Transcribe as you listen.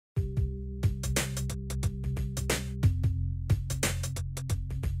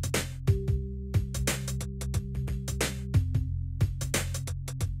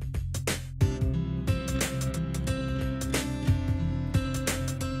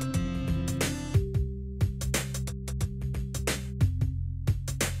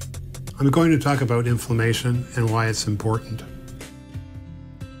I'm going to talk about inflammation and why it's important.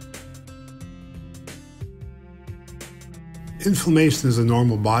 Inflammation is a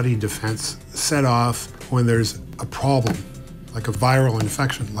normal body defense set off when there's a problem, like a viral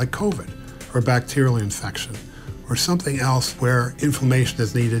infection, like COVID, or a bacterial infection, or something else where inflammation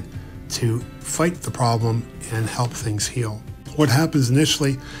is needed to fight the problem and help things heal. What happens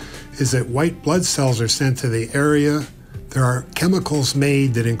initially is that white blood cells are sent to the area. There are chemicals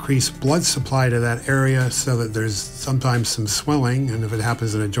made that increase blood supply to that area so that there's sometimes some swelling, and if it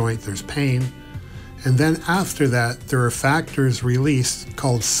happens in a joint, there's pain. And then after that, there are factors released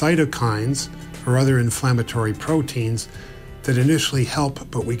called cytokines or other inflammatory proteins that initially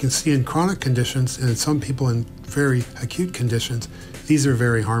help, but we can see in chronic conditions and in some people in very acute conditions, these are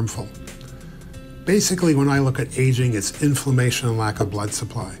very harmful. Basically, when I look at aging, it's inflammation and lack of blood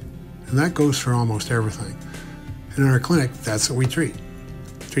supply. And that goes for almost everything. And in our clinic, that's what we treat.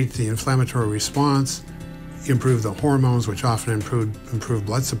 Treat the inflammatory response, improve the hormones, which often improve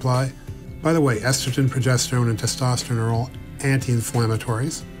blood supply. By the way, estrogen, progesterone, and testosterone are all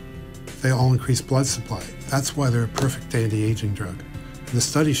anti-inflammatories. They all increase blood supply. That's why they're a perfect anti-aging drug. And the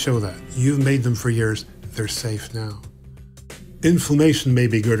studies show that. You've made them for years. They're safe now. Inflammation may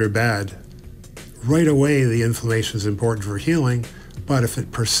be good or bad. Right away, the inflammation is important for healing, but if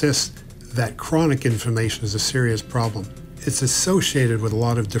it persists, that chronic inflammation is a serious problem. It's associated with a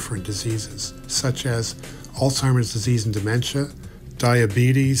lot of different diseases, such as Alzheimer's disease and dementia,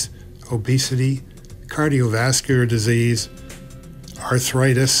 diabetes, obesity, cardiovascular disease,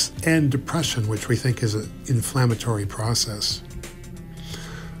 arthritis, and depression, which we think is an inflammatory process.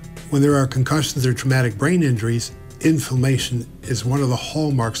 When there are concussions or traumatic brain injuries, inflammation is one of the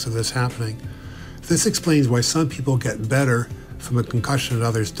hallmarks of this happening. This explains why some people get better from a concussion and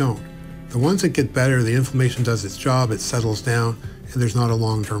others don't. The ones that get better, the inflammation does its job, it settles down, and there's not a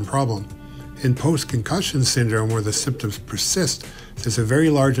long-term problem. In post-concussion syndrome, where the symptoms persist, there's a very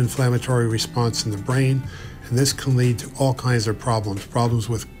large inflammatory response in the brain, and this can lead to all kinds of problems. Problems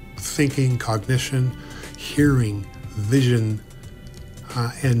with thinking, cognition, hearing, vision,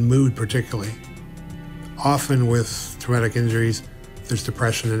 and mood particularly. Often with traumatic injuries, there's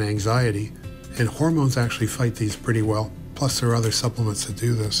depression and anxiety, and hormones actually fight these pretty well. Plus there are other supplements that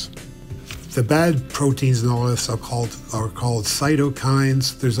do this. The bad proteins in all this are called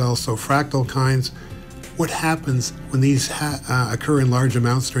cytokines. There's also fractalkines. What happens when these occur in large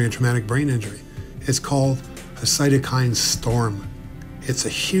amounts during a traumatic brain injury? It's called a cytokine storm. It's a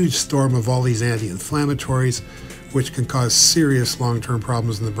huge storm of all these anti-inflammatories, which can cause serious long-term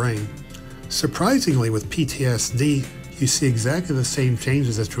problems in the brain. Surprisingly, with PTSD, you see exactly the same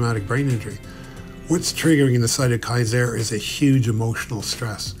changes as traumatic brain injury. What's triggering the cytokines there is a huge emotional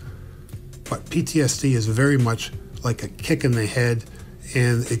stress. But PTSD is very much like a kick in the head,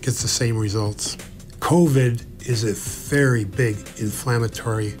 and it gets the same results. COVID is a very big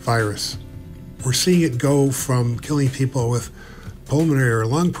inflammatory virus. We're seeing it go from killing people with pulmonary or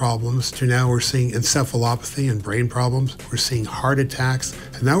lung problems to now we're seeing encephalopathy and brain problems. We're seeing heart attacks,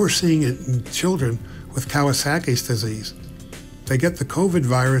 and now we're seeing it in children with Kawasaki's disease. They get the COVID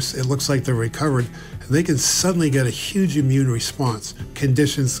virus, it looks like they're recovered, and they can suddenly get a huge immune response,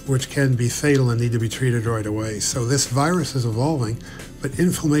 conditions which can be fatal and need to be treated right away. So this virus is evolving, but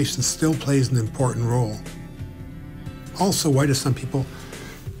inflammation still plays an important role. Also, why do some people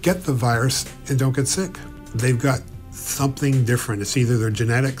get the virus and don't get sick? They've got something different. It's either their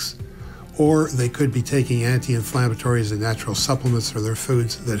genetics, or they could be taking anti-inflammatories and natural supplements or their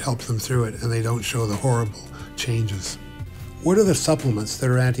foods that help them through it, and they don't show the horrible changes. What are the supplements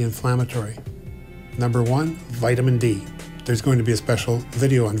that are anti-inflammatory? Number one, vitamin D. There's going to be a special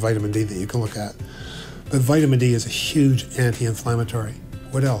video on vitamin D that you can look at. But vitamin D is a huge anti-inflammatory.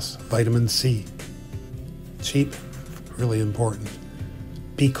 What else? Vitamin C. Cheap, really important.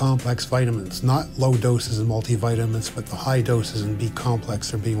 B-complex vitamins, not low doses in multivitamins, but the high doses in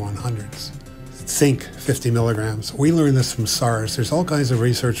B-complex or B100s. Zinc, 50 milligrams. We learned this from SARS. There's all kinds of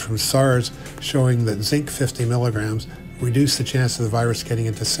research from SARS showing that zinc 50 milligrams reduce the chance of the virus getting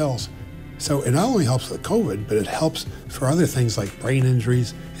into cells. So it not only helps with COVID, but it helps for other things like brain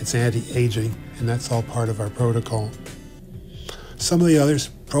injuries, it's anti-aging, and that's all part of our protocol. Some of the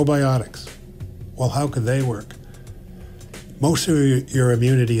others, probiotics. Well, how could they work? Most of your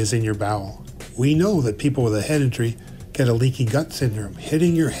immunity is in your bowel. We know that people with a head injury get a leaky gut syndrome.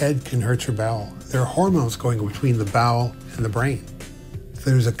 Hitting your head can hurt your bowel. There are hormones going between the bowel and the brain.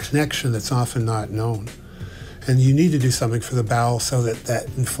 There's a connection that's often not known. And you need to do something for the bowel so that that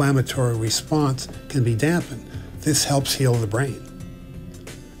inflammatory response can be dampened. This helps heal the brain.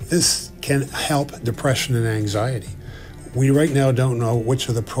 This can help depression and anxiety. We right now don't know which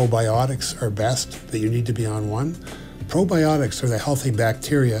of the probiotics are best, that you need to be on one. Probiotics are the healthy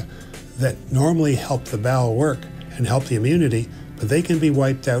bacteria that normally help the bowel work and help the immunity, but they can be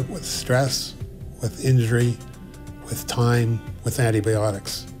wiped out with stress, with injury, with time, with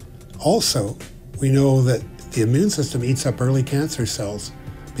antibiotics. Also, we know that the immune system eats up early cancer cells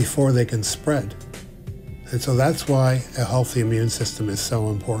before they can spread. And so that's why a healthy immune system is so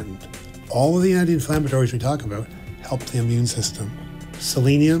important. All of the anti-inflammatories we talk about help the immune system.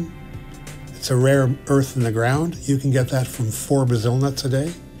 Selenium, it's a rare earth in the ground. You can get that from 4 Brazil nuts a day.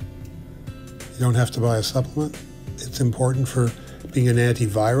 You don't have to buy a supplement. It's important for being an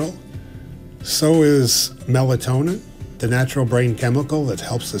antiviral. So is melatonin, the natural brain chemical that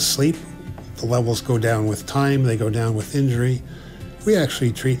helps us sleep. The levels go down with time, they go down with injury. We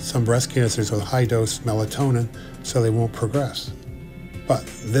actually treat some breast cancers with high-dose melatonin so they won't progress. But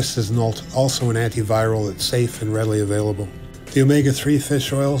this is also an antiviral that's safe and readily available. The omega-3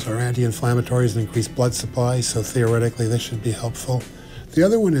 fish oils are anti-inflammatories and increase blood supply, so theoretically this should be helpful. The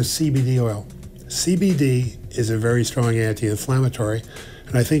other one is CBD oil. CBD is a very strong anti-inflammatory,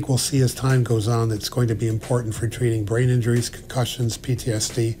 and I think we'll see as time goes on that it's going to be important for treating brain injuries, concussions,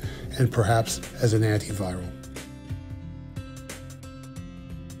 PTSD, and perhaps as an antiviral.